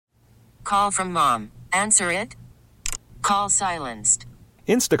Call from mom. Answer it. Call silenced.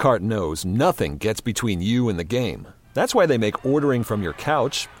 Instacart knows nothing gets between you and the game. That's why they make ordering from your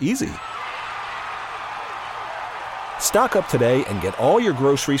couch easy. Stock up today and get all your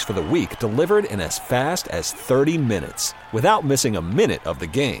groceries for the week delivered in as fast as 30 minutes without missing a minute of the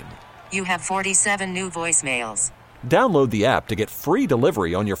game. You have 47 new voicemails. Download the app to get free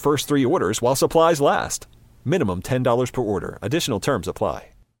delivery on your first 3 orders while supplies last. Minimum $10 per order. Additional terms apply.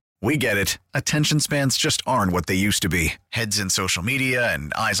 We get it. Attention spans just aren't what they used to be. Heads in social media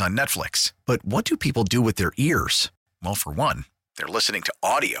and eyes on Netflix. But what do people do with their ears? Well, for one, they're listening to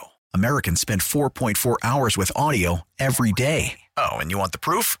audio. Americans spend 4.4 hours with audio every day. Oh, and you want the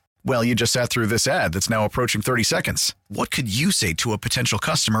proof? Well, you just sat through this ad that's now approaching 30 seconds. What could you say to a potential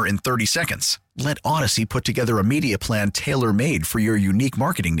customer in 30 seconds? Let Odyssey put together a media plan tailor-made for your unique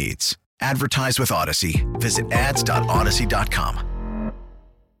marketing needs. Advertise with Odyssey. Visit ads.odyssey.com.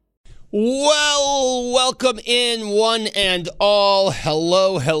 Well, welcome in one and all.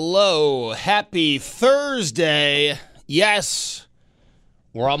 Hello, hello. Happy Thursday. Yes,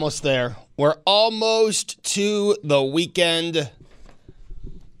 we're almost there. We're almost to the weekend.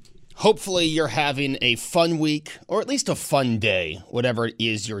 Hopefully you're having a fun week, or at least a fun day, whatever it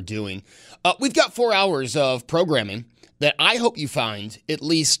is you're doing. We've got 4 hours of programming that I hope you find at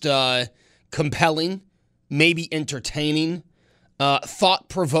least compelling, maybe entertaining,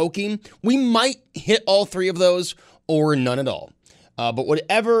 thought-provoking. We might hit all 3 of those or none at all. But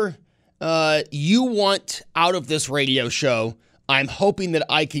whatever you want out of this radio show, I'm hoping that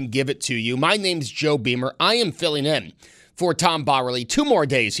I can give it to you. My name's Joe Beamer. I am filling in for Tom Bauerle. 2 more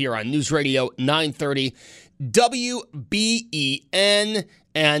days here on News Radio 930 WBEN.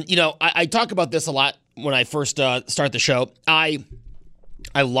 And, you know, I talk about this a lot when I first start the show. I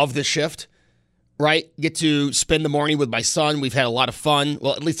love this shift. Right? Get to spend the morning with my son. We've had a lot of fun.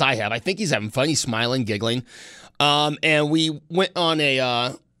 Well, at least I have. I think he's having fun. He's smiling, giggling. And we went on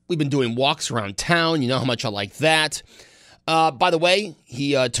we've been doing walks around town. You know how much I like that. By the way,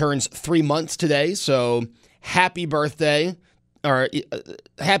 he turns 3 months today. So happy birthday, or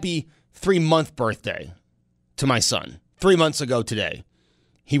happy 3-month birthday to my son. 3 months ago today,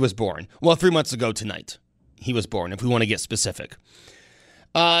 he was born. Well, 3 months ago tonight, he was born, if we want to get specific.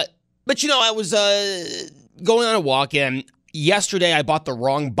 But, you know, I was going on a walk, and yesterday I bought the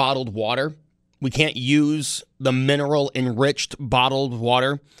wrong bottled water. We can't use the mineral-enriched bottled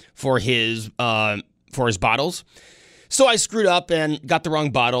water for his bottles. So I screwed up and got the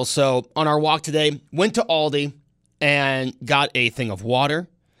wrong bottle. So on our walk today, went to Aldi and got a thing of water.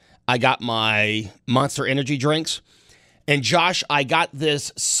 I got my Monster Energy drinks. And, Josh, I got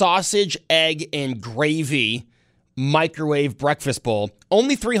this sausage, egg, and gravy microwave breakfast bowl,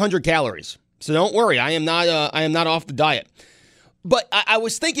 only 300 calories. So don't worry, I am not off the diet. But I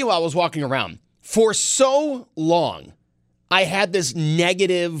was thinking while I was walking around, for so long, I had this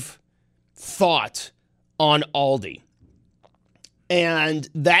negative thought on Aldi. And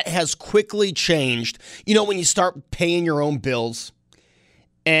that has quickly changed. You know, when you start paying your own bills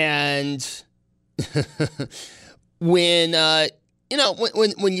and when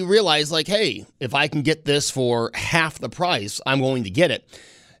you realize, like, hey, if I can get this for half the price, I'm going to get it.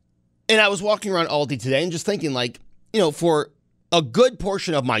 And I was walking around Aldi today and just thinking, like, you know, for a good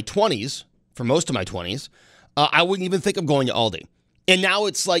portion of my 20s, for most of my 20s, I wouldn't even think of going to Aldi. And now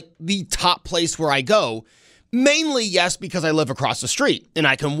it's like the top place where I go. Mainly, yes, because I live across the street and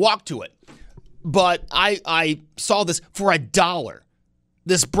I can walk to it. But I saw this for $1.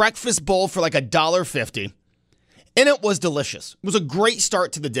 This breakfast bowl for like $1.50. And it was delicious. It was a great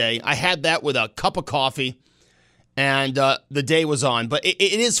start to the day. I had that with a cup of coffee, and the day was on. But it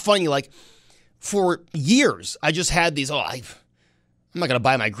is funny, like, for years, I just had these, I'm not going to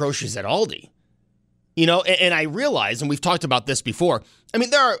buy my groceries at Aldi. You know, and I realize, and we've talked about this before, I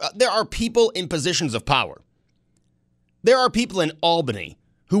mean, there are people in positions of power. There are people in Albany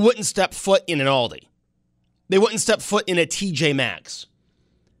who wouldn't step foot in an Aldi. They wouldn't step foot in a TJ Maxx.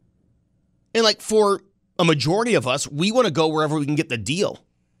 And, like, for a majority of us, we want to go wherever we can get the deal.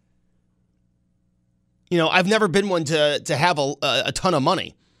 You know, I've never been one to have a ton of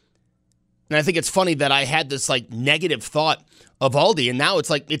money. And I think it's funny that I had this, like, negative thought of Aldi, and now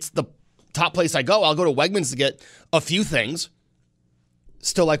it's like, it's the top place I go. I'll go to Wegmans to get a few things.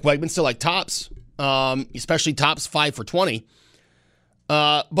 Still like Wegmans, still like Tops, especially Tops 5 for $20.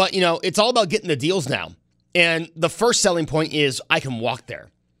 But, you know, it's all about getting the deals now. And the first selling point is I can walk there.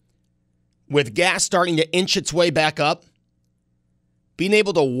 With gas starting to inch its way back up, being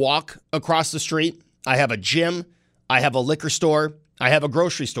able to walk across the street, I have a gym, I have a liquor store, I have a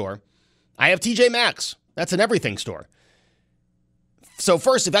grocery store, I have TJ Maxx. That's an everything store. So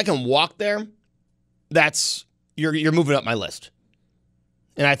first, if I can walk there, that's you're moving up my list.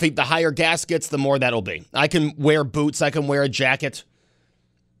 And I think the higher gas gets, the more that'll be. I can wear boots. I can wear a jacket.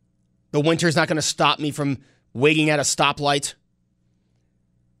 The winter's not going to stop me from waiting at a stoplight.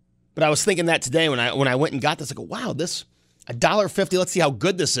 But I was thinking that today when I went and got this. I go, wow, this $1.50, let's see how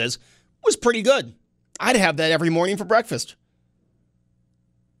good this is, was pretty good. I'd have that every morning for breakfast.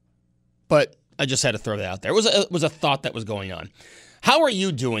 But I just had to throw that out there. It was a thought that was going on. How are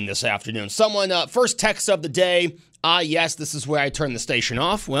you doing this afternoon? Someone, first text of the day. Yes, this is where I turn the station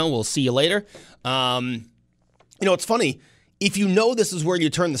off. Well, we'll see you later. It's funny. If you know this is where you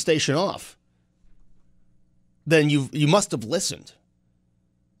turn the station off, then you must have listened.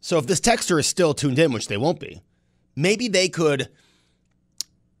 So if this texter is still tuned in, which they won't be, maybe they could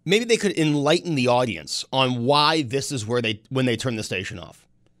enlighten the audience on why this is when they turn the station off.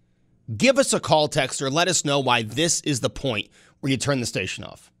 Give us a call, texter. Let us know why this is the point where you turn the station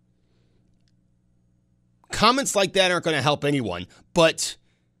off. Comments like that aren't going to help anyone, but,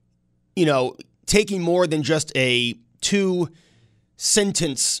 taking more than just a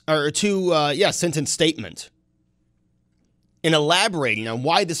sentence statement and elaborating on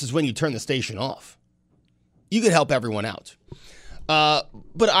why this is when you turn the station off, you could help everyone out.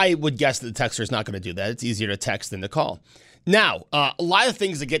 But I would guess that the texter is not going to do that. It's easier to text than to call. Now, a lot of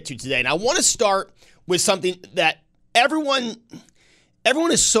things to get to today, and I want to start with something that everyone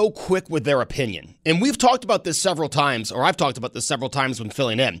is so quick with their opinion. And we've talked about this several times, or I've talked about this several times when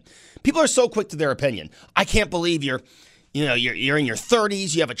filling in. People are so quick to their opinion. I can't believe you're in your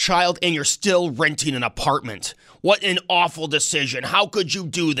 30s, you have a child, and you're still renting an apartment. What an awful decision. How could you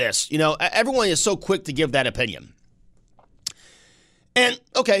do this? Everyone is so quick to give that opinion. And,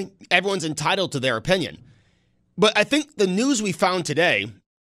 okay, everyone's entitled to their opinion. But I think the news we found today,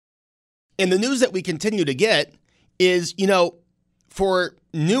 and the news that we continue to get, is, for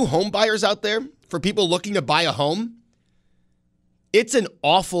new home buyers out there, for people looking to buy a home, it's an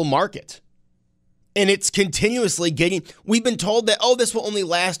awful market. And it's continuously we've been told that, this will only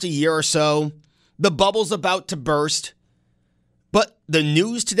last a year or so. The bubble's about to burst. But the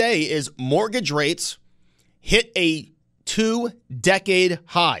news today is mortgage rates hit a 2-decade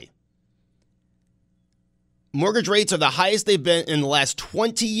high. Mortgage rates are the highest they've been in the last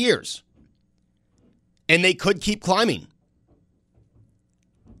 20 years. And they could keep climbing.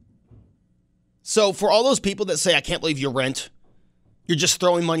 So for all those people that say, I can't believe you rent, you're just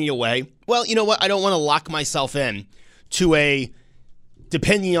throwing money away. Well, you know what? I don't want to lock myself in to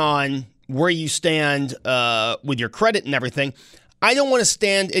depending on where you stand with your credit and everything, I don't want to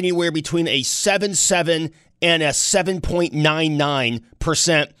stand anywhere between a 7.7 and a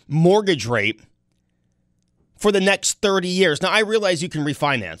 7.99% mortgage rate for the next 30 years. Now, I realize you can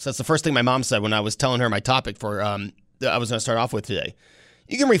refinance. That's the first thing my mom said when I was telling her my topic that I was going to start off with today.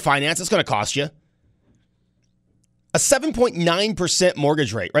 You can refinance. It's going to cost you. A 7.9%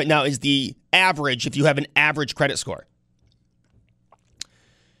 mortgage rate right now is the average if you have an average credit score.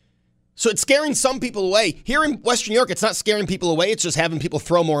 So it's scaring some people away. Here in Western New York, it's not scaring people away. It's just having people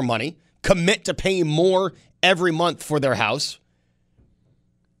throw more money, commit to paying more every month for their house.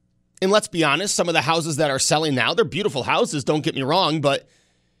 And let's be honest, some of the houses that are selling now, they're beautiful houses, don't get me wrong, but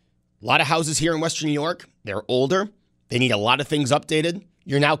a lot of houses here in Western New York, they're older. They need a lot of things updated.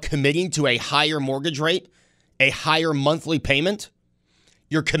 You're now committing to a higher mortgage rate, a higher monthly payment.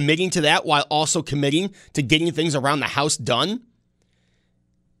 You're committing to that while also committing to getting things around the house done.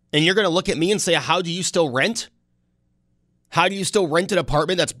 And you're going to look at me and say, how do you still rent? How do you still rent an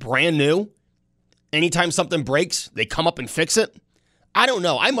apartment that's brand new? Anytime something breaks, they come up and fix it? I don't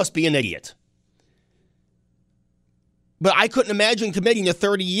know. I must be an idiot. But I couldn't imagine committing to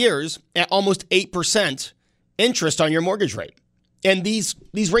 30 years at almost 8% interest on your mortgage rate. And these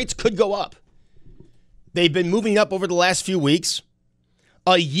rates could go up. They've been moving up over the last few weeks.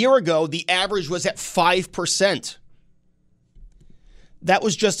 A year ago, the average was at 5%. That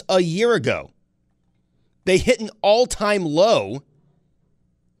was just a year ago. They hit an all-time low.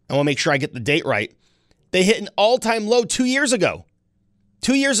 I want to make sure I get the date right. They hit an all-time low 2 years ago.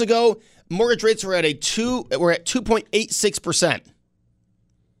 2 years ago, mortgage rates were at 2.86%.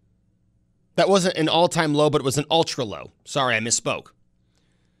 That wasn't an all-time low, but it was an ultra low. Sorry, I misspoke.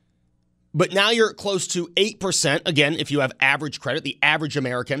 But now you're close to 8%. Again, if you have average credit, the average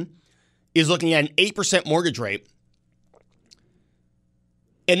American is looking at an 8% mortgage rate.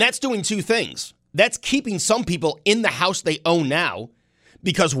 And that's doing two things. That's keeping some people in the house they own now,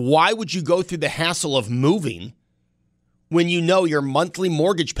 because why would you go through the hassle of moving when you know your monthly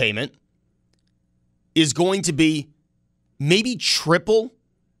mortgage payment is going to be maybe triple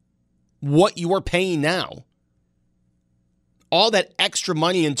what you are paying now? all that extra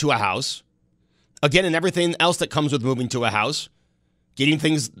money into a house, again, and everything else that comes with moving to a house, getting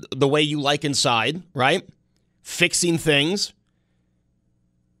things the way you like inside, right? Fixing things.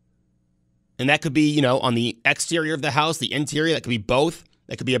 And that could be, on the exterior of the house, the interior, that could be both.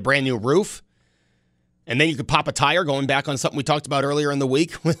 That could be a brand new roof. And then you could pop a tire, going back on something we talked about earlier in the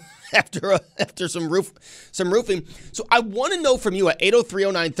week after some roofing. So I want to know from you at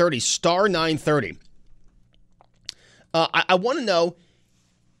 8030930 star 930. I want to know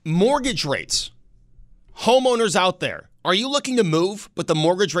mortgage rates. Homeowners out there, are you looking to move, but the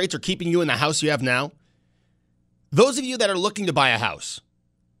mortgage rates are keeping you in the house you have now? Those of you that are looking to buy a house,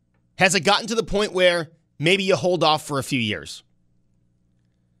 has it gotten to the point where maybe you hold off for a few years?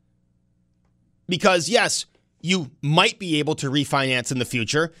 Because, yes, you might be able to refinance in the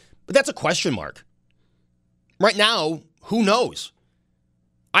future, but that's a question mark. Right now, who knows?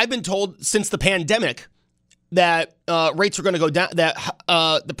 I've been told since the pandemic that rates are going to go down, that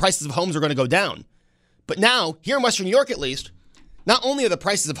the prices of homes are going to go down. But now, here in Western New York at least, not only are the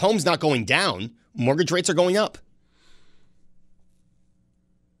prices of homes not going down, mortgage rates are going up.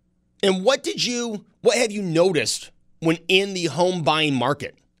 And what have you noticed when in the home buying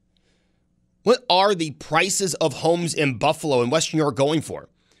market? What are the prices of homes in Buffalo and Western New York going for?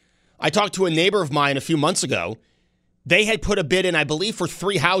 I talked to a neighbor of mine a few months ago. They had put a bid in, I believe, for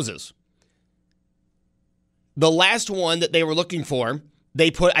 3 houses. The last one that they were looking for, they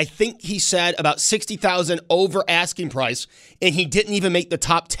put, I think he said, about $60,000 over asking price, and he didn't even make the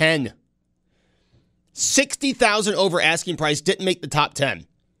top 10. $60,000 over asking price, didn't make the top 10.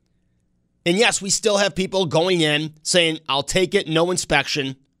 And yes, we still have people going in saying, I'll take it, no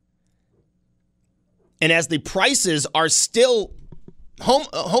inspection. And as the prices are still,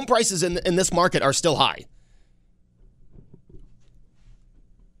 home prices in this market are still high.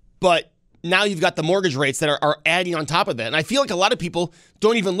 But now you've got the mortgage rates that are adding on top of that. And I feel like a lot of people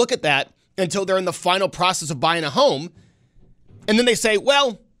don't even look at that until they're in the final process of buying a home. And then they say,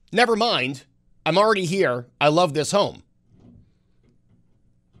 well, never mind. I'm already here. I love this home.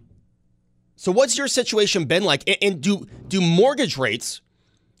 So what's your situation been like? And do mortgage rates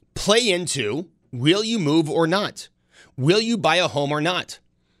play into will you move or not? Will you buy a home or not?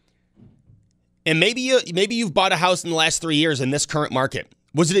 And maybe you've bought a house in the last 3 years in this current market.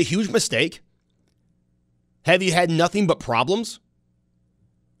 Was it a huge mistake? Have you had nothing but problems?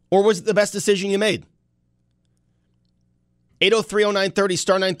 Or was it the best decision you made? 8030930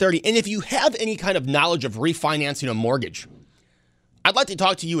 star 930. And if you have any kind of knowledge of refinancing a mortgage, I'd like to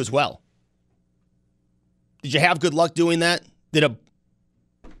talk to you as well. Did you have good luck doing that? Did it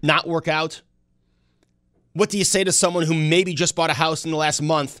not work out? What do you say to someone who maybe just bought a house in the last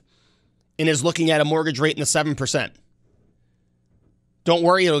month and is looking at a mortgage rate in the 7%? Don't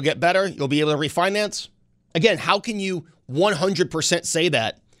worry, it'll get better. You'll be able to refinance. Again, how can you 100% say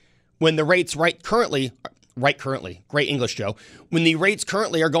that when the rates currently, great English, Joe, when the rates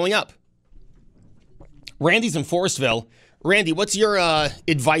currently are going up? Randy's in Forestville. Randy, what's your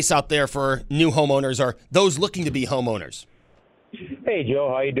advice out there for new homeowners or those looking to be homeowners? Hey,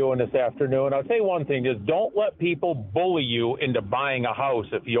 Joe, how you doing this afternoon? I'll tell you one thing, just don't let people bully you into buying a house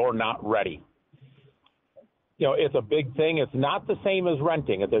if you're not ready. It's a big thing. It's not the same as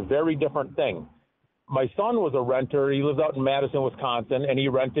renting. It's a very different thing. My son was a renter. He lives out in Madison, Wisconsin, and he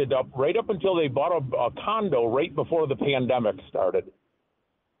rented right up until they bought a condo right before the pandemic started.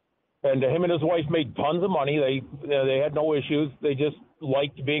 And him and his wife made tons of money. They had no issues. They just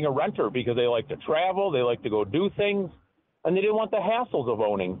liked being a renter because they like to travel, they like to go do things, and they didn't want the hassles of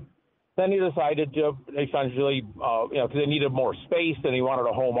owning. Then he decided to essentially, because they needed more space and he wanted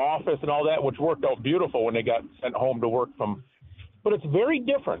a home office and all that, which worked out beautiful when they got sent home to work from. But it's very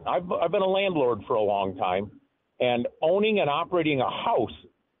different. I've been a landlord for a long time, and owning and operating a house,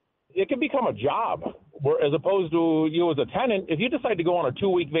 it can become a job. As opposed to you as a tenant, if you decide to go on a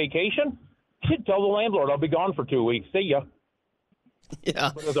 2-week vacation, tell the landlord, I'll be gone for 2 weeks. See ya.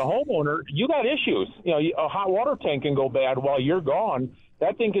 Yeah. But as a homeowner, you got issues. A hot water tank can go bad while you're gone.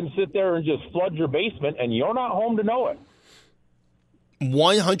 That thing can sit there and just flood your basement, and you're not home to know it.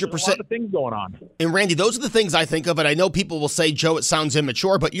 100%. There's a lot of things going on. And Randy, those are the things I think of, and I know people will say, Joe, it sounds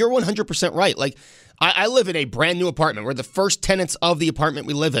immature, but you're 100% right. Like, I live in a brand new apartment. We're the first tenants of the apartment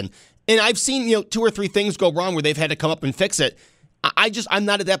we live in. And I've seen, 2 or 3 things go wrong where they've had to come up and fix it. I'm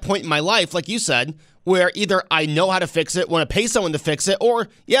not at that point in my life, like you said, where either I know how to fix it, want to pay someone to fix it, or,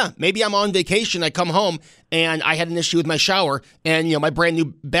 maybe I'm on vacation, I come home, and I had an issue with my shower, and, my brand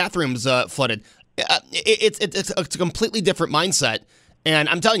new bathroom's flooded. It's a completely different mindset. And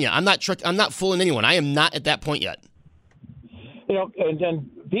I'm telling you, I'm not fooling anyone. I am not at that point yet.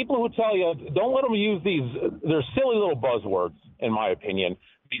 And people who tell you, don't let them use these, they're silly little buzzwords, in my opinion.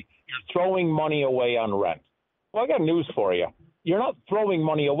 You're throwing money away on rent. Well, I got news for you. You're not throwing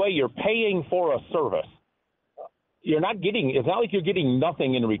money away. You're paying for a service. It's not like you're getting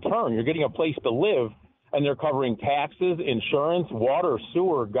nothing in return. You're getting a place to live, and they're covering taxes, insurance, water,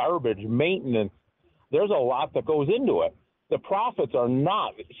 sewer, garbage, maintenance. There's a lot that goes into it. The profits are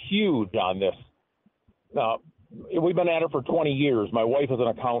not huge on this. We've been at it for 20 years. My wife is an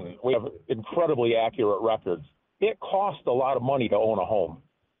accountant. We have incredibly accurate records. It costs a lot of money to own a home,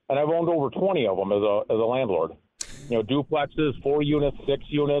 and I've owned over 20 of them as a landlord. Duplexes, 4 units, 6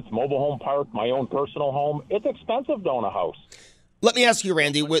 units, mobile home park, my own personal home. It's expensive to own a house. Let me ask you,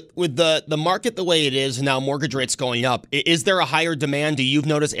 Randy, with the market the way it is and now mortgage rates going up, is there a higher demand? Do you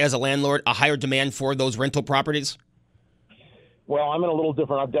notice as a landlord a higher demand for those rental properties? Well, I'm in a little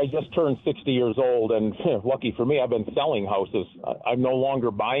different. I just turned 60 years old, and lucky for me, I've been selling houses. I'm no longer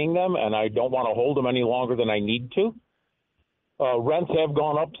buying them, and I don't want to hold them any longer than I need to. Rents have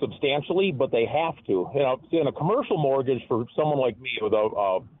gone up substantially, but they have to. In a commercial mortgage for someone like me with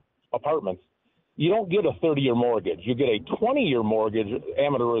apartments, you don't get a 30-year mortgage. You get a 20-year mortgage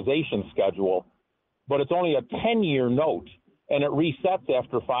amortization schedule, but it's only a 10-year note, and it resets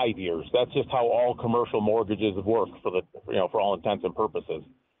after 5 years. That's just how all commercial mortgages work for all intents and purposes.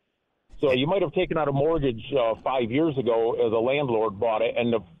 So you might have taken out a mortgage 5 years ago as a landlord bought it,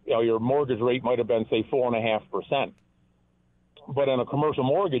 and your mortgage rate might have been, say, 4.5%. But in a commercial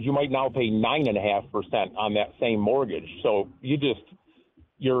mortgage, you might now pay 9.5% on that same mortgage. So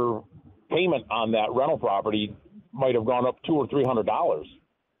your payment on that rental property might have gone up $200 or $300.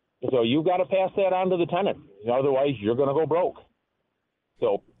 So you've got to pass that on to the tenant. Otherwise, you're going to go broke.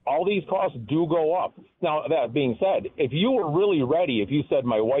 So all these costs do go up. Now, that being said, if you were really ready, if you said,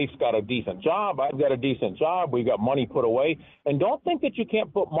 my wife's got a decent job, I've got a decent job, we've got money put away, and don't think that you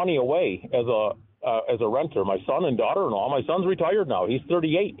can't put money away as a renter. My son and daughter-in-law, my son's retired now. He's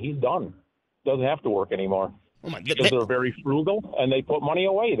 38. He's done. Doesn't have to work anymore. Oh my because they're very frugal, and they put money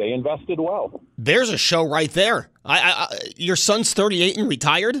away. They invested well. There's a show right there. Your son's 38 and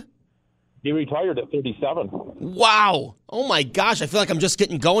retired? He retired at 37. Wow. Oh, my gosh. I feel like I'm just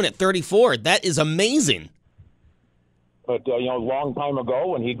getting going at 34. That is amazing. But, a long time ago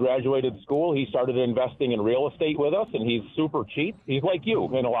when he graduated school, he started investing in real estate with us, and he's super cheap. He's like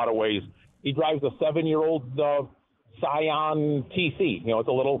you in a lot of ways. He drives a 7-year-old Scion TC. It's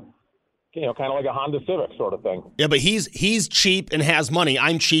a little, kind of like a Honda Civic sort of thing. Yeah, but he's cheap and has money.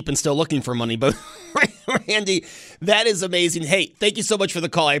 I'm cheap and still looking for money. But, Randy, that is amazing. Hey, thank you so much for the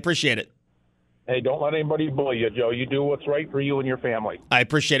call. I appreciate it. Hey, don't let anybody bully you, Joe. You do what's right for you and your family. I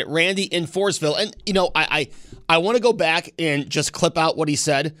appreciate it. Randy in Forestville. And, I want to go back and just clip out what he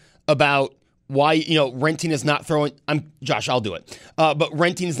said about why, renting is not throwing – Josh, I'll do it. But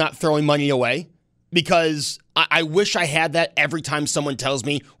renting is not throwing money away because I wish I had that every time someone tells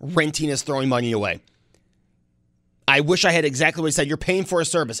me renting is throwing money away. I wish I had exactly what he said. You're paying for a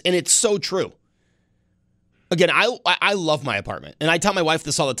service, and it's so true. Again, I love my apartment, and I tell my wife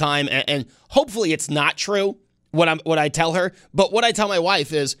this all the time, and hopefully it's not true what I tell her, but what I tell my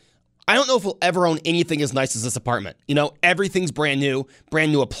wife is I don't know if we'll ever own anything as nice as this apartment. Everything's brand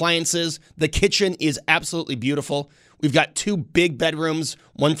new appliances. The kitchen is absolutely beautiful. We've got 2 big bedrooms,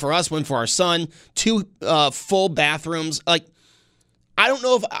 one for us, one for our son, 2 full bathrooms. I don't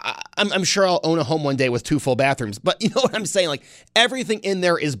know if I'm sure I'll own a home one day with 2 full bathrooms, but you know what I'm saying? Everything in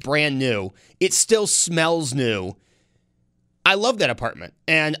there is brand new. It still smells new. I love that apartment,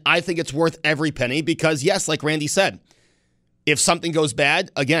 and I think it's worth every penny because, yes, like Randy said, if something goes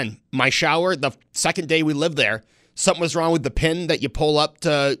bad, again, my shower, the second day we lived there, something was wrong with the pin that you pull up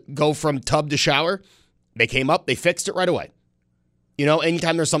to go from tub to shower. They came up, they fixed it right away.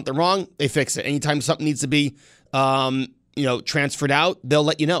 Anytime there's something wrong, they fix it. Anytime something needs to be transferred out, they'll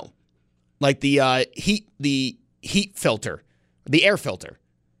let you know. Like the heat filter, the air filter.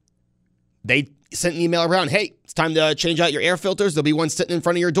 They sent an email around, hey, it's time to change out your air filters. There'll be one sitting in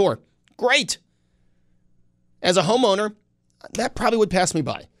front of your door. Great. As a homeowner, that probably would pass me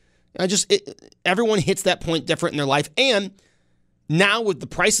by. Everyone hits that point different in their life. And now with the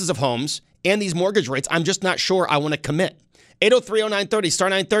prices of homes and these mortgage rates, I'm just not sure I want to commit. 803-0930, star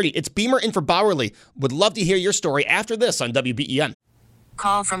 930. It's Beamer in for Bauerle. Would love to hear your story after this on WBEN.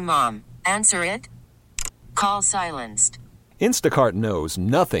 Call from mom. Answer it. Call silenced. Instacart knows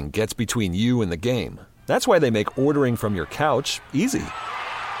nothing gets between you and the game. That's why they make ordering from your couch easy.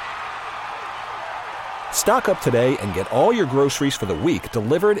 Stock up today and get all your groceries for the week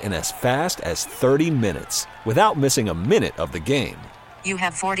delivered in as fast as 30 minutes without missing a minute of the game. You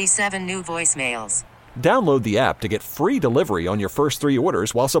have 47 new voicemails. Download the app to get free delivery on your first 3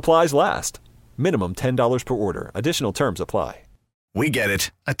 orders while supplies last. Minimum $10 per order. Additional terms apply. We get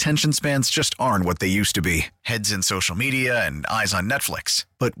it. Attention spans just aren't what they used to be. Heads in social media and eyes on Netflix.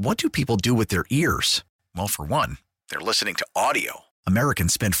 But what do people do with their ears? Well, for one, they're listening to audio.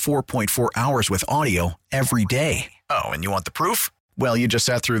 Americans spend 4.4 hours with audio every day. Oh, and you want the proof? Well, you just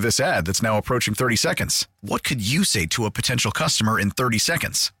sat through this ad that's now approaching 30 seconds. What could you say to a potential customer in 30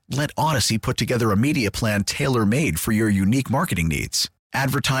 seconds? Let Odyssey put together a media plan tailor-made for your unique marketing needs.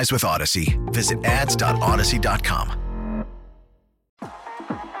 Advertise with Odyssey. Visit ads.odyssey.com.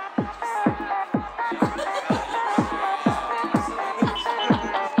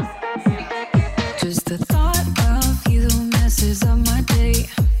 Just the thought of you messes up my day.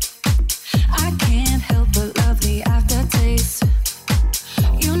 I can't help but love the aftertaste.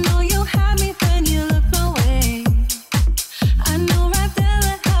 You know you had me when you looked my way. I know right there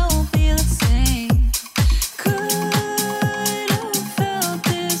that I won't be the same. Could have felt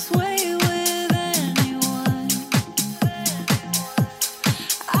this way with anyone.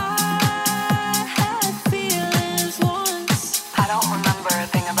 I had feelings once. I don't remember a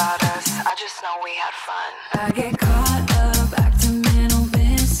thing about us. I just know we had fun. I get caught up acting mental,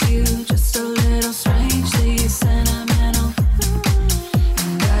 miss you just a little strangely sentimental.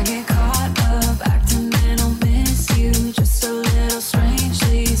 And I get caught up acting mental, miss you just a little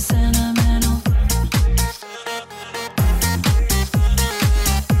strangely sentimental.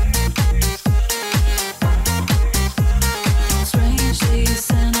 Strangely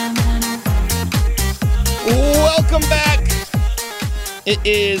sentimental. Welcome back. It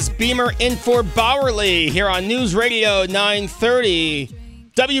is Beamer in for Bauerle here on News Radio 930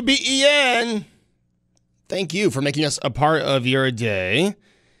 WBEN. Thank you for making us a part of your day.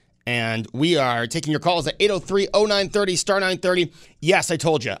 And we are taking your calls at 803-0930, star 930. Yes, I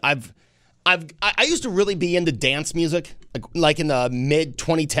told you. I used to really be into dance music, like in the mid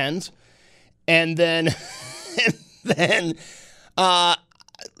 2010s. And then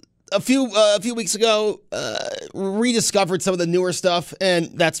a few weeks ago, rediscovered some of the newer stuff,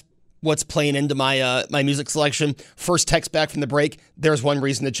 and that's what's playing into my my music selection. First text back from the break. There's one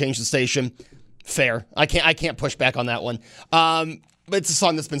reason to change the station. Fair. I can't push back on that one. But it's a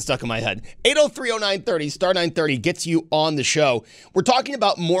song that's been stuck in my head. 803-0930, star 930 gets you on the show. We're talking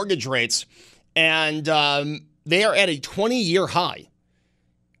about mortgage rates, and they are at a 20-year high.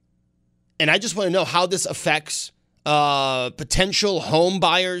 And I just want to know how this affects potential home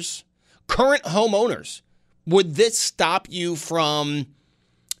buyers, current homeowners. Would this stop you from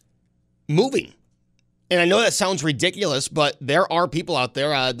moving? And I know that sounds ridiculous, but there are people out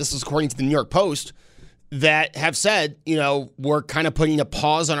there, this is according to the New York Post, that have said, we're kind of putting a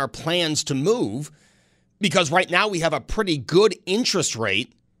pause on our plans to move because right now we have a pretty good interest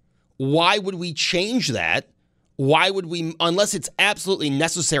rate. Why would we change that? Why would we, unless it's absolutely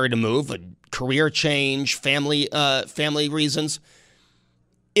necessary to move, a career change, family reasons.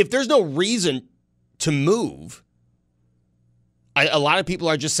 If there's no reason to move, a lot of people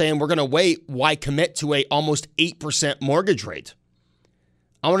are just saying we're going to wait. Why commit to a almost 8% mortgage rate?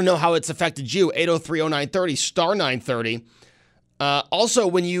 I want to know how it's affected you. 803-0930, star 930. Also,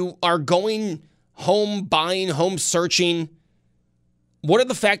 when you are going home buying, home searching, what are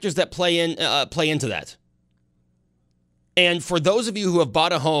the factors that play into that? And for those of you who have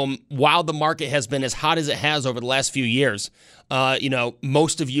bought a home while the market has been as hot as it has over the last few years,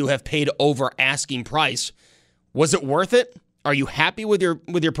 most of you have paid over asking price. Was it worth it? Are you happy with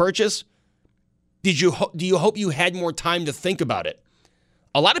your purchase? Do you hope you had more time to think about it?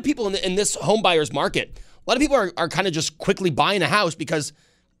 A lot of people in this home buyer's market, a lot of people are kind of just quickly buying a house because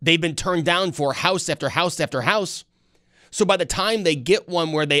they've been turned down for house after house after house. So by the time they get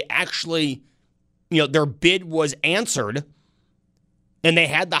one where they actually, their bid was answered and they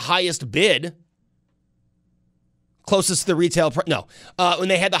had the highest bid closest to the retail price. No, when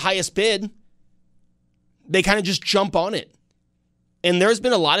they had the highest bid, they kind of just jump on it. And there's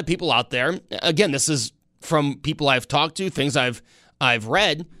been a lot of people out there. Again, this is from people I've talked to, things I've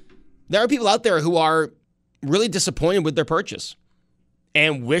read. There are people out there who are really disappointed with their purchase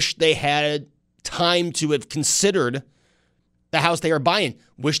and wish they had time to have considered the house they are buying.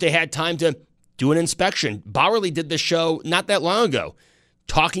 Wish they had time to do an inspection. Bauerle did this show not that long ago,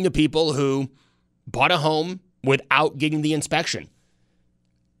 talking to people who bought a home without getting the inspection.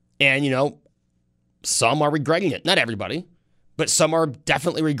 And, some are regretting it. Not everybody, but some are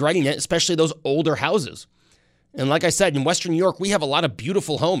definitely regretting it, especially those older houses. And like I said, in Western New York, we have a lot of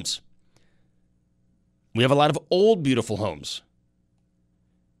beautiful homes. We have a lot of old, beautiful homes.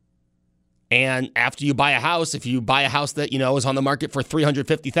 And after you buy a house, if you buy a house that, is on the market for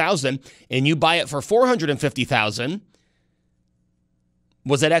 $350,000 and you buy it for $450,000,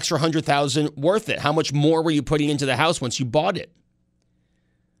 was that extra $100,000 worth it? How much more were you putting into the house once you bought it?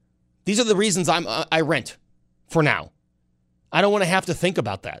 These are the reasons I rent for now. I don't want to have to think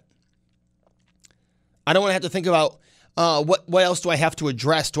about that. I don't want to have to think about what else do I have to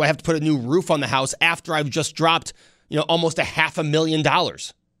address? Do I have to put a new roof on the house after I've just dropped, almost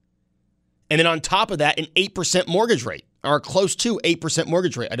 $500,000? And then on top of that, an 8% mortgage rate, or close to 8%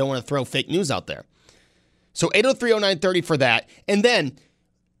 mortgage rate. I don't want to throw fake news out there. So 8030930 for that. And then,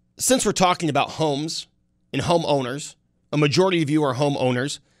 since we're talking about homes and homeowners, a majority of you are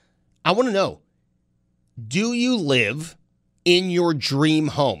homeowners, I want to know, do you live in your dream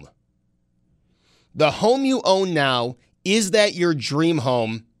home? The home you own now, is that your dream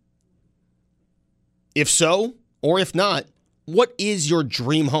home? If so, or if not, what is your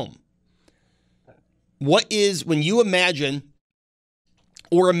dream home? What is, when you imagine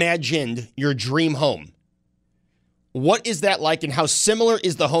or imagined your dream home, what is that like, and how similar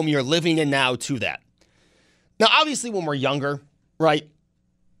is the home you're living in now to that? Now, obviously, when we're younger, right,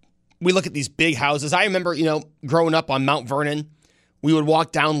 we look at these big houses. I remember, growing up on Mount Vernon, we would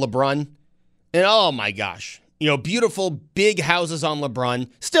walk down LeBrun, and oh my gosh, beautiful big houses on LeBrun,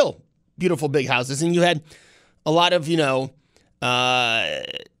 still beautiful big houses. And you had a lot of,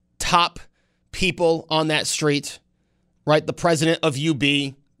 top people on that street, right? The president of UB,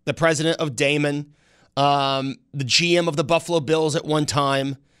 the president of Damon, the GM of the Buffalo Bills at one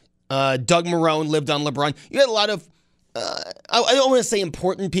time, Doug Marrone lived on LeBrun. You had a lot of, I don't want to say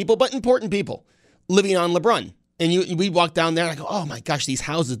important people, but important people living on LeBrun. And we'd walk down there and I go, oh my gosh, these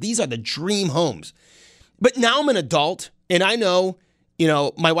houses, these are the dream homes. But now I'm an adult and I know,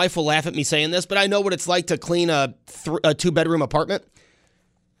 my wife will laugh at me saying this, but I know what it's like to clean a 2-bedroom apartment.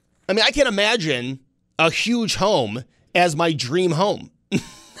 I mean, I can't imagine a huge home as my dream home.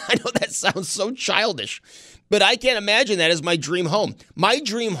 I know that sounds so childish, but I can't imagine that as my dream home. My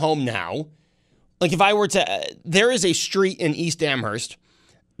dream home now, like if I were to, there is a street in East Amherst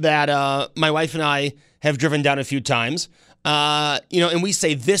that my wife and I have driven down a few times, and we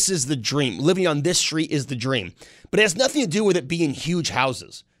say this is the dream. Living on this street is the dream. But it has nothing to do with it being huge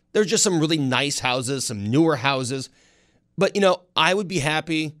houses. There's just some really nice houses, some newer houses. But, I would be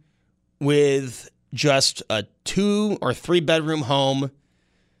happy with just a 2 or 3 bedroom home,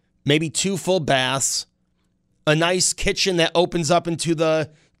 maybe 2 full baths, a nice kitchen that opens up into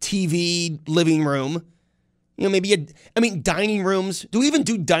the TV living room. Dining rooms. Do we even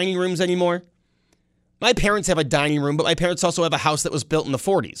do dining rooms anymore? My parents have a dining room, but my parents also have a house that was built in the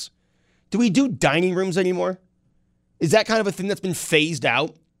 40s. Do we do dining rooms anymore? Is that kind of a thing that's been phased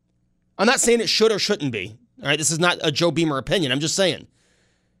out? I'm not saying it should or shouldn't be. All right, this is not a Joe Beamer opinion. I'm just saying.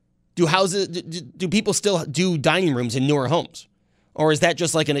 Do people still do dining rooms in newer homes? Or is that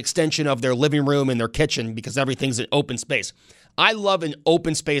just like an extension of their living room and their kitchen because everything's an open space? I love an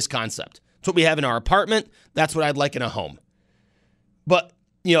open space concept. It's what we have in our apartment. That's what I'd like in a home. But,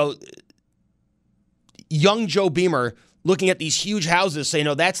 young Joe Beamer looking at these huge houses saying,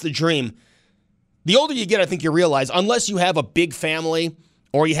 that's the dream. The older you get, I think you realize, unless you have a big family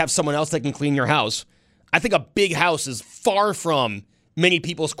or you have someone else that can clean your house, I think a big house is far from many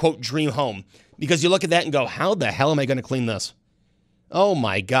people's, quote, dream home. Because you look at that and go, how the hell am I going to clean this? Oh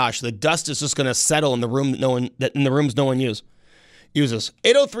my gosh, the dust is just going to settle in the room in the rooms no one uses.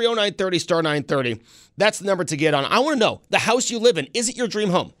 8030930 star 930. That's the number to get on. I want to know, the house you live in, is it your dream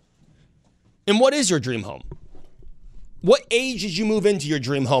home? And what is your dream home? What age did you move into your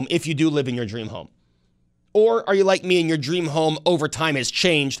dream home if you do live in your dream home? Or are you like me and your dream home over time has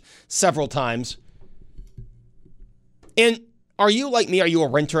changed several times? And are you like me? Are you a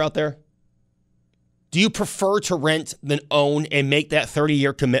renter out there? Do you prefer to rent than own and make that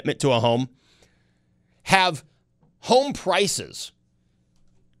 30-year commitment to a home? Have home prices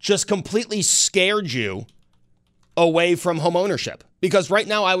just completely scared you away from home ownership? Because right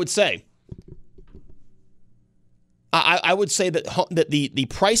now I would say, that the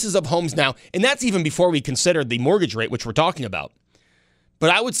prices of homes now, and that's even before we consider the mortgage rate, which we're talking about.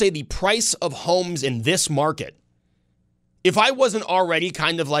 But I would say the price of homes in this market, if I wasn't already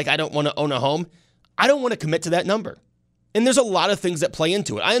kind of like I don't want to own a home, I don't want to commit to that number. And there's a lot of things that play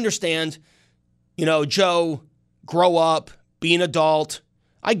into it. I understand, Joe, grow up, be an adult.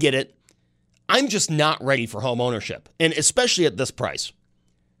 I get it. I'm just not ready for home ownership, and especially at this price.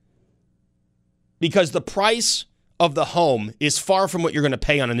 Because the price of the home is far from what you're going to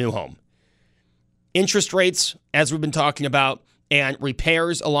pay on a new home. Interest rates, as we've been talking about, and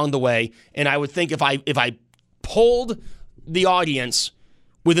repairs along the way. And I would think if I polled the audience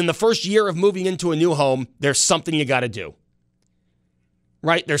within the first year of moving into a new home, there's something you got to do.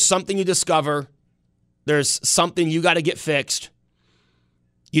 Right? There's something you discover. There's something you got to get fixed.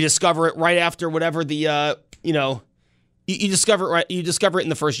 You discover it right after whatever the, you discover it right. You discover it in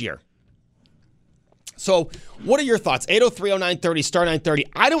the first year. So what are your thoughts? 803-0930, star 930.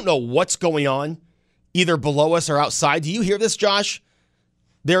 I don't know what's going on either below us or outside. Do you hear this, Josh?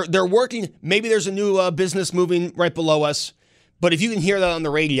 They're working. Maybe there's a new business moving right below us. But if you can hear that on the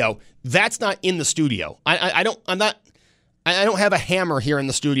radio, that's not in the studio. I don't have a hammer here in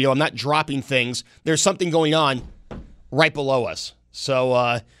the studio. I'm not dropping things. There's something going on right below us.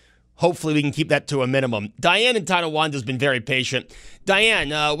 So hopefully we can keep that to a minimum. Diane in Tonawanda has been very patient.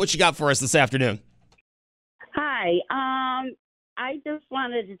 Diane, what you got for us this afternoon? Hi. I just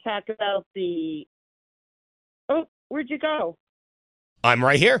wanted to talk about the... Oh, where'd you go? I'm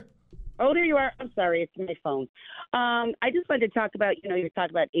right here. Oh, there you are. I'm sorry. It's my phone. I just wanted to talk about, you're talking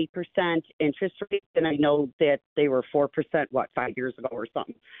about 8% interest rates, and I know that they were 4%, 5 years ago or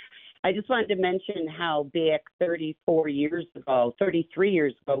something. I just wanted to mention how back 33 years ago,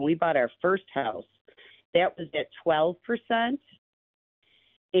 when we bought our first house, that was at 12%.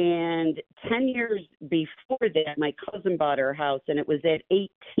 And 10 years before that, my cousin bought her house, and it was at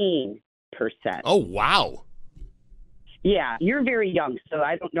 18%. Oh, wow. Yeah, you're very young, so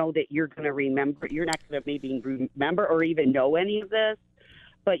I don't know that you're going to remember. You're not going to maybe remember or even know any of this.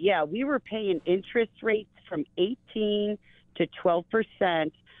 But, yeah, we were paying interest rates from 18 to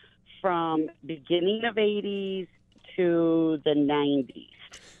 12% from beginning of 80s to the 90s,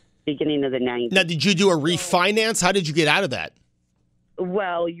 beginning of the 90s. Now, did you do a refinance? How did you get out of that?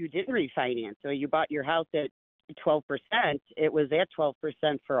 Well, you didn't refinance. So you bought your house at 12%. It was at 12%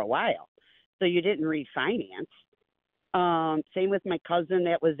 for a while. So you didn't refinance. Same with my cousin,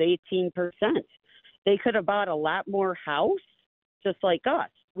 that was 18%. They could have bought a lot more house, just like us.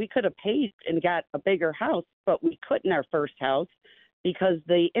 We could have paid and got a bigger house, but we couldn't our first house because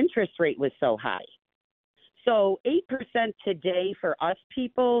the interest rate was so high. So 8% today for us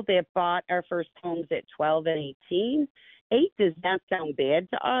people that bought our first homes at 12 and 18, 8 does not sound bad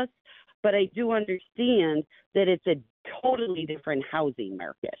to us, but I do understand that it's a totally different housing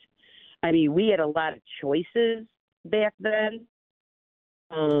market. I mean, we had a lot of choices back then.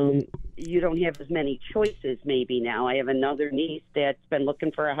 You don't have as many choices maybe now. I have another niece that's been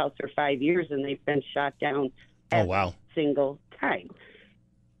looking for a house for 5 years, and they've been shot down every single time.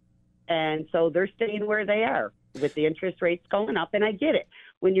 And so they're staying where they are with the interest rates going up. And I get it.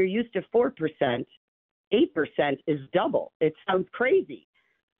 When you're used to 4%, 8% is double. It sounds crazy.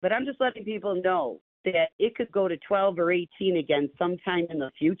 But I'm just letting people know that it could go to 12 or 18 again sometime in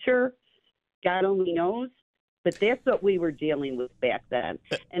the future. God only knows. But that's what we were dealing with back then.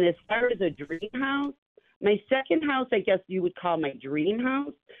 And as far as a dream house, my second house, I guess you would call my dream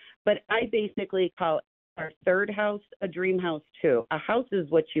house. But I basically call our third house a dream house, too. A house is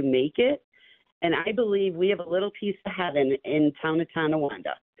what you make it. And I believe we have a little piece of heaven in town of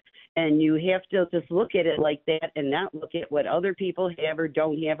Tonawanda. And you have to just look at it like that and not look at what other people have or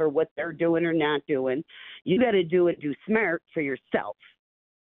don't have or what they're doing or not doing. You got to do smart for yourself.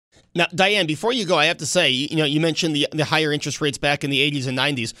 Now, Diane, before you go, I have to say, you mentioned the higher interest rates back in the 80s and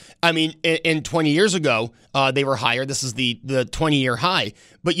 90s. I mean, in 20 years ago, they were higher. This is the 20-year high.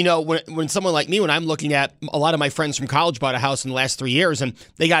 But, when someone like me, when I'm looking at a lot of my friends from college bought a house in the last 3 years, and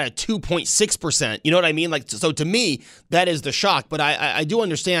they got a 2.6%. You know what I mean? Like, so to me, that is the shock. But I do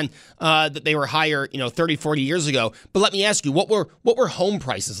understand that they were higher, 30, 40 years ago. But let me ask you, what were home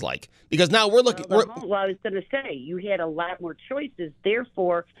prices like? Because now we're looking. Well, I was going to say, you had a lot more choices.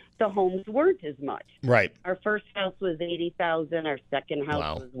 Therefore, the homes weren't as much. Right. Our first house was $80,000. Our second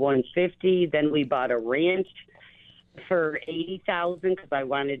house was $150,000. Then we bought a ranch for $80,000 because I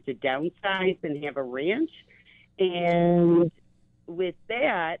wanted to downsize and have a ranch. And with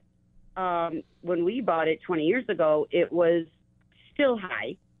that, when we bought it 20 years ago, it was still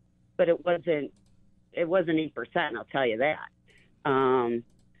high, but it wasn't 8%. I'll tell you that.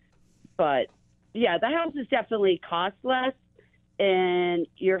 But yeah, the houses definitely cost less. And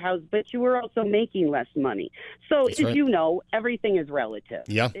your house, but you were also making less money. So, That's right. You know, everything is relative.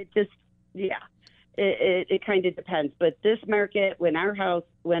 Yeah. It kind of depends. But this market, when our house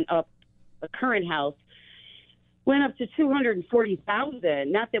went up, the current house went up to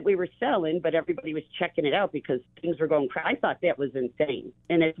 $240,000. Not that we were selling, but everybody was checking it out because things were going crazy. I thought that was insane,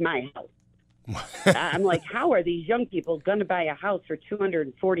 and it's my house. I'm like, how are these young people going to buy a house for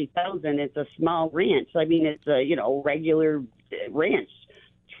 $240,000? It's a small ranch. I mean, it's a regular ranch,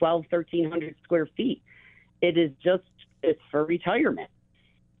 1,300 square feet. It's for retirement.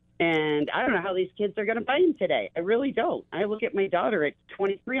 And I don't know how these kids are going to buy them today. I really don't. I look at my daughter at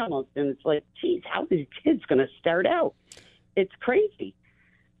 23 almost, and it's like, geez, how are these kids going to start out? It's crazy.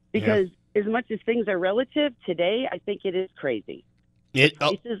 Because as much as things are relative, today I think it is crazy. The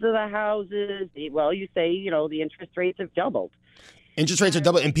prices of the houses, well, you say, the interest rates have doubled. Interest rates are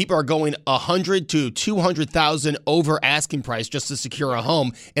double, and people are going 100 to 200,000 over asking price just to secure a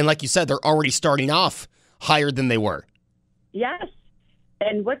home. And like you said, they're already starting off higher than they were. Yes.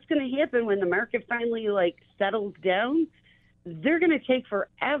 And what's going to happen when the market finally settles down? They're going to take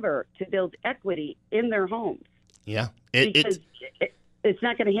forever to build equity in their homes. Yeah. Because it's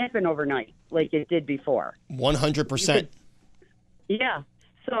not going to happen overnight like it did before. 100%. Yeah.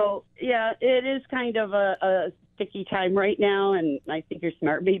 So, it is kind of a sticky time right now, and I think you're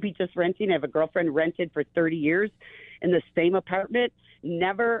smart. Maybe just renting. I have a girlfriend rented for 30 years in the same apartment.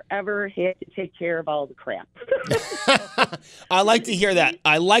 Never, ever had to take care of all the crap. I like to hear that.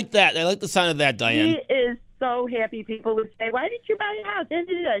 I like that. I like the sound of that, Diane. She is so happy. People would say, why did you buy a house?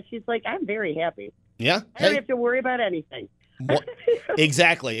 She's like, I'm very happy. Yeah. I don't have to worry about anything.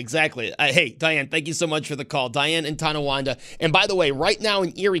 Exactly. Hey, Diane, thank you so much for the call. Diane in Tonawanda. And by the way, right now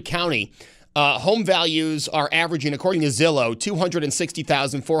in Erie County, home values are averaging, according to Zillow,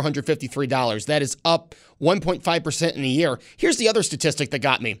 $260,453. That is up 1.5% in a year. Here's the other statistic that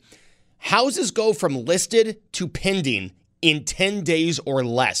got me. Houses go from listed to pending in 10 days or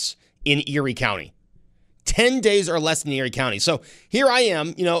less in Erie County. 10 days or less in Erie County. So here I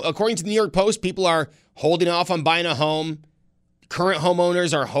am, according to the New York Post, people are holding off on buying a home. Current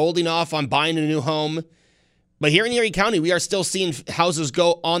homeowners are holding off on buying a new home. But here in Erie County, we are still seeing houses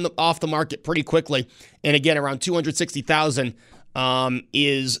go off the market pretty quickly. And again, around 260,000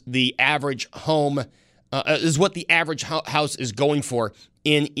 is the average home, is what the average house is going for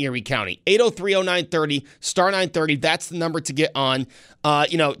in Erie County. 8030930, star 930, that's the number to get on.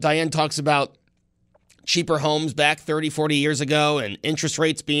 Diane talks about cheaper homes back 30, 40 years ago and interest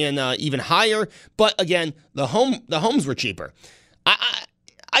rates being even higher. But again, the homes were cheaper.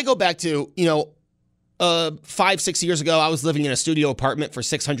 I go back to, 5-6 years ago, I was living in a studio apartment for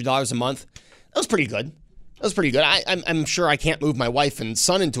 $600 a month. That was pretty good. I'm sure I can't move my wife and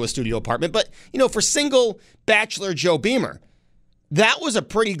son into a studio apartment, but, for single bachelor Joe Beamer, that was a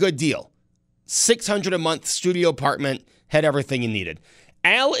pretty good deal. $600 a month studio apartment, had everything you needed.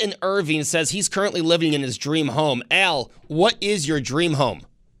 Al in Irving says he's currently living in his dream home. Al, what is your dream home?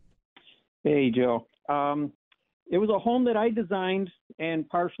 Hey, Joe. It was a home that I designed and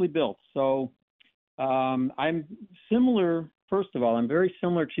partially built. So I'm similar. First of all, I'm very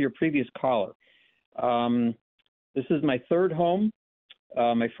similar to your previous caller. This is my third home.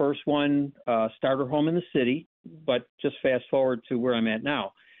 My first one, starter home in the city, but just fast forward to where I'm at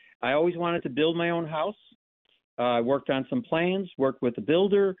now. I always wanted to build my own house. I worked on some plans, worked with the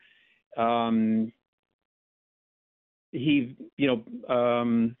builder. He,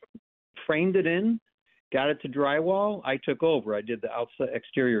 framed it in, got it to drywall. I took over. I did the outside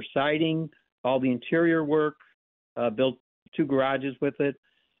exterior siding, all the interior work, built 2 garages with it.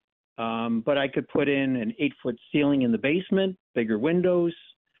 But I could put in an 8-foot ceiling in the basement, bigger windows,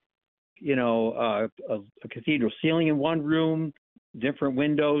 a cathedral ceiling in one room, different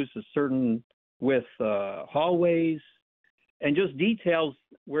windows, a certain with hallways, and just details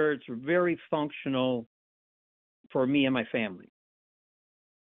where it's very functional for me and my family.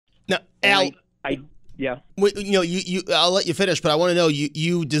 Now, Al, yeah. I'll let you finish, but I want to know,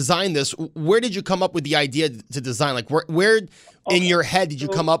 you designed this. Where did you come up with the idea to design? Like, where in your head did you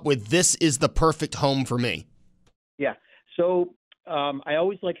come up with, this is the perfect home for me? Yeah. So I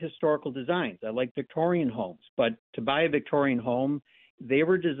always like historical designs. I like Victorian homes, but to buy a Victorian home, they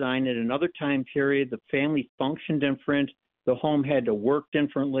were designed at another time period. The family functioned different. The home had to work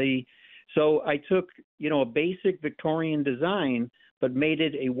differently. So I took, a basic Victorian design, but made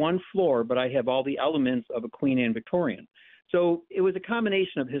it a 1 floor, but I have all the elements of a Queen Anne Victorian. So it was a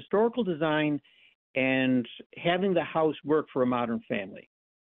combination of historical design and having the house work for a modern family.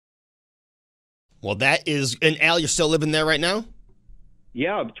 Well, and Al, you're still living there right now?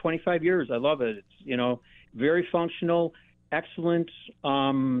 Yeah, 25 years. I love it. It's, very functional, excellent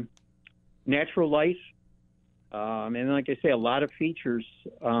natural light. And like I say, a lot of features.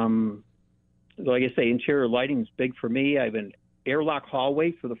 Like I say, interior lighting is big for me. I have an airlock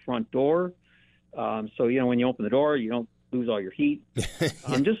hallway for the front door. So, when you open the door, you don't lose all your heat.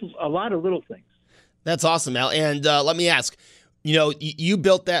 Just a lot of little things. That's awesome, Al. And let me ask, you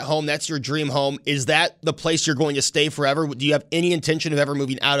built that home. That's your dream home. Is that the place you're going to stay forever? Do you have any intention of ever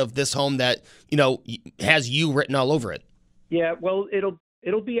moving out of this home that, has you written all over it? Yeah, well,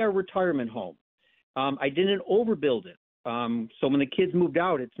 it'll be our retirement home. I didn't overbuild it. So when the kids moved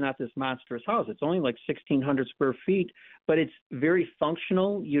out, it's not this monstrous house. It's only like 1,600 square feet, but it's very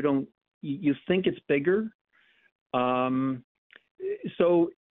functional. You think it's bigger. So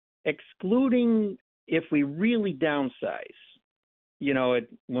excluding if we really downsize,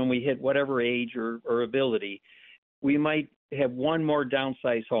 when we hit whatever age or ability, we might have one more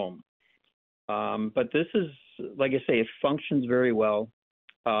downsized home. But this is, like I say, it functions very well.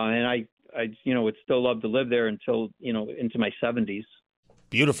 And I would still love to live there until, into my 70s.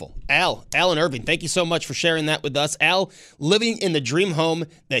 Beautiful. Al in Irving, thank you so much for sharing that with us. Al, living in the dream home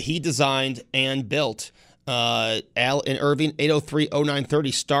that he designed and built. Al in Irving,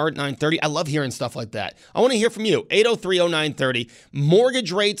 803-0930, star 930. I love hearing stuff like that. I want to hear from you, 803-0930.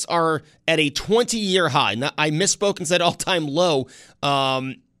 Mortgage rates are at a 20-year high. Now, I misspoke and said all-time low,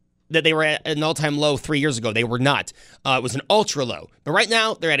 that they were at an all-time low 3 years ago. They were not. It was an ultra low. But right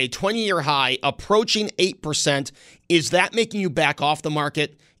now, they're at a 20-year high, approaching 8%. Is that making you back off the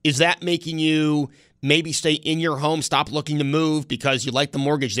market? Is that making you maybe stay in your home, stop looking to move because you like the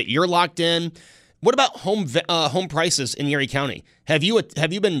mortgage that you're locked in? What about home prices in Erie County? Have you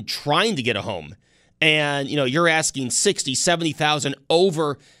been trying to get a home and you're asking $60,000, $70,000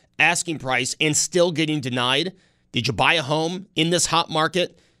 over asking price and still getting denied? Did you buy a home in this hot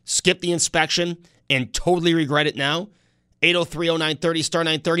market, skip the inspection, and totally regret it now? 803-0930, star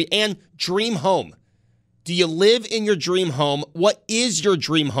 930, and dream home. Do you live in your dream home? What is your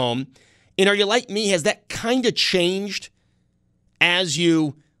dream home? And are you like me? Has that kind of changed as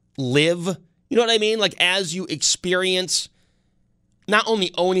you live? You know what I mean? Like as you experience not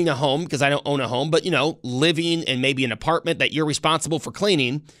only owning a home, because I don't own a home, but, living in maybe an apartment that you're responsible for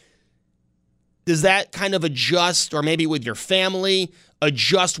cleaning. Does that kind of adjust, or maybe with your family,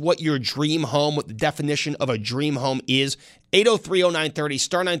 adjust what your dream home, what the definition of a dream home is? 803-0930,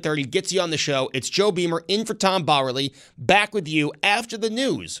 star 930 gets you on the show. It's Joe Beamer in for Tom Bauerle, back with you after the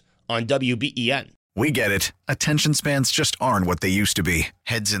news on WBEN. We get it. Attention spans just aren't what they used to be.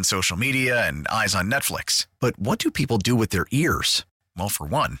 Heads in social media and eyes on Netflix. But what do people do with their ears? Well, for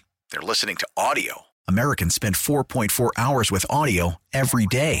one, they're listening to audio. Americans spend 4.4 hours with audio every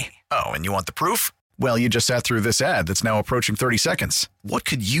day. Oh, and you want the proof? Well, you just sat through this ad that's now approaching 30 seconds. What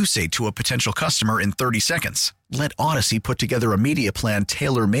could you say to a potential customer in 30 seconds? Let Odyssey put together a media plan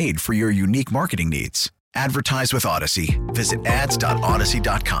tailor-made for your unique marketing needs. Advertise with Odyssey. Visit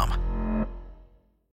ads.odyssey.com.